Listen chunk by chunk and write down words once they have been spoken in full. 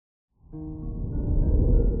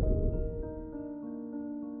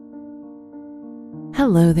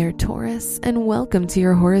Hello there, Taurus, and welcome to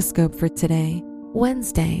your horoscope for today,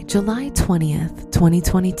 Wednesday, July 20th,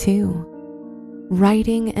 2022.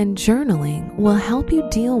 Writing and journaling will help you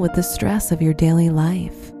deal with the stress of your daily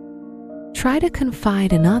life. Try to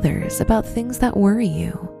confide in others about things that worry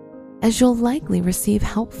you, as you'll likely receive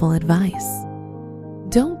helpful advice.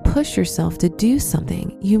 Don't push yourself to do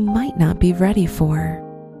something you might not be ready for.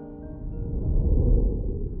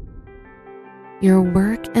 Your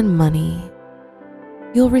work and money.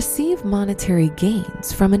 You'll receive monetary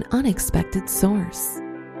gains from an unexpected source.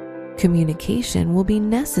 Communication will be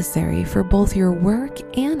necessary for both your work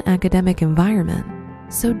and academic environment,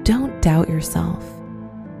 so don't doubt yourself.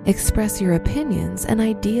 Express your opinions and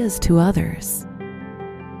ideas to others.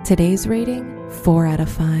 Today's rating, 4 out of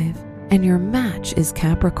 5, and your match is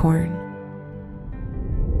Capricorn.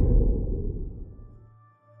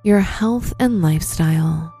 Your health and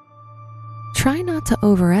lifestyle. Try not to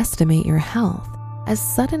overestimate your health, as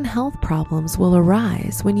sudden health problems will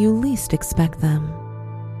arise when you least expect them.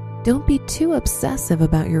 Don't be too obsessive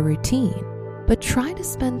about your routine, but try to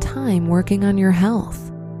spend time working on your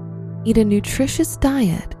health. Eat a nutritious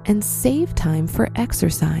diet and save time for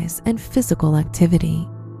exercise and physical activity.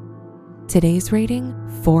 Today's rating,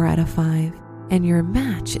 4 out of 5, and your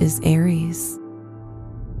match is Aries.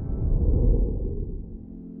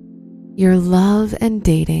 Your love and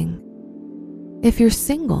dating. If you're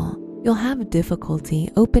single, you'll have difficulty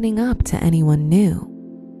opening up to anyone new.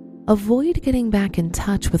 Avoid getting back in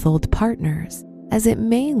touch with old partners, as it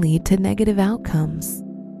may lead to negative outcomes.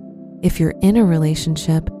 If you're in a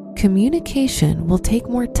relationship, communication will take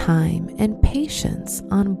more time and patience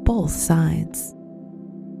on both sides.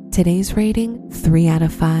 Today's rating, 3 out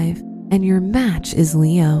of 5, and your match is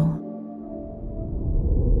Leo.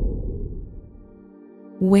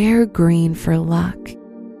 Wear green for luck.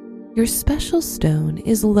 Your special stone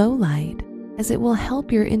is lowlight, as it will help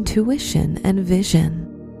your intuition and vision.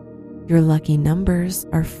 Your lucky numbers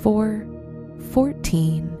are 4,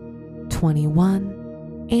 14,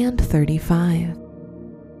 21, and 35.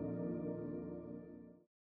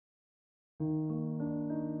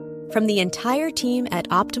 From the entire team at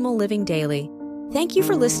Optimal Living Daily, thank you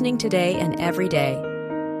for listening today and every day.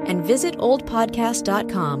 And visit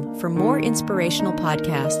oldpodcast.com for more inspirational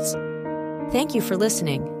podcasts. Thank you for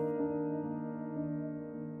listening.